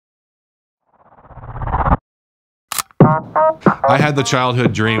I had the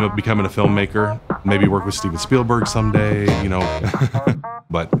childhood dream of becoming a filmmaker, maybe work with Steven Spielberg someday, you know.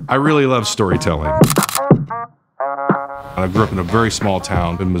 But I really love storytelling. I grew up in a very small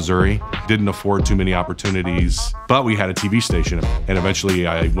town in Missouri, didn't afford too many opportunities, but we had a TV station, and eventually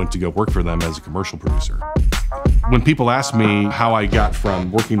I went to go work for them as a commercial producer. When people ask me how I got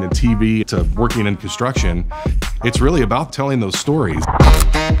from working in TV to working in construction, it's really about telling those stories.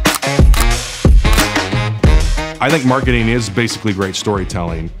 I think marketing is basically great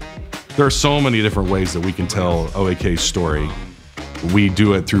storytelling. There are so many different ways that we can tell OAK's story. We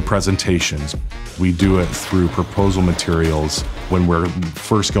do it through presentations. We do it through proposal materials when we're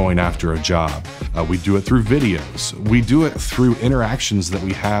first going after a job. We do it through videos. We do it through interactions that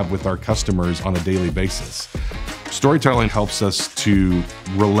we have with our customers on a daily basis. Storytelling helps us to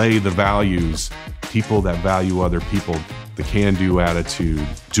relay the values, people that value other people, the can-do attitude,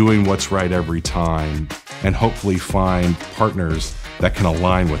 doing what's right every time, and hopefully find partners that can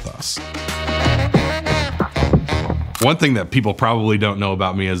align with us. One thing that people probably don't know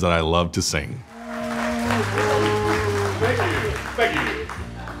about me is that I love to sing. Thank you. Thank you.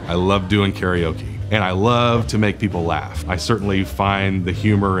 I love doing karaoke, and I love to make people laugh. I certainly find the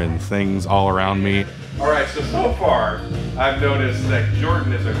humor in things all around me. All right, so far, I've noticed that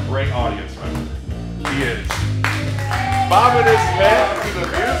Jordan is a great audience member. He is bobbing his head to the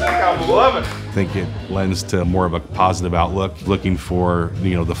music. I'm loving it. I think it lends to more of a positive outlook, looking for,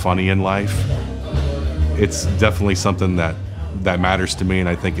 you know, the funny in life. It's definitely something that matters to me, and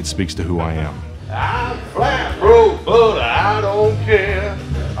I think it speaks to who I am. I'm flat broke, but I don't care.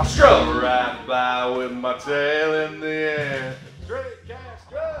 I strut right by with my tail in the air. Straight cash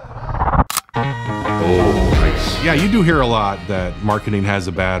strut. Oh, nice. Yeah, you do hear a lot that marketing has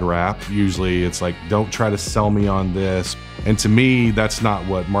a bad rap. Usually it's like, don't try to sell me on this. And to me, that's not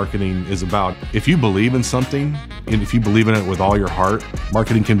what marketing is about. If you believe in something, and if you believe in it with all your heart,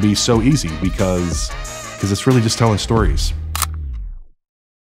 marketing can be so easy because it's really just telling stories.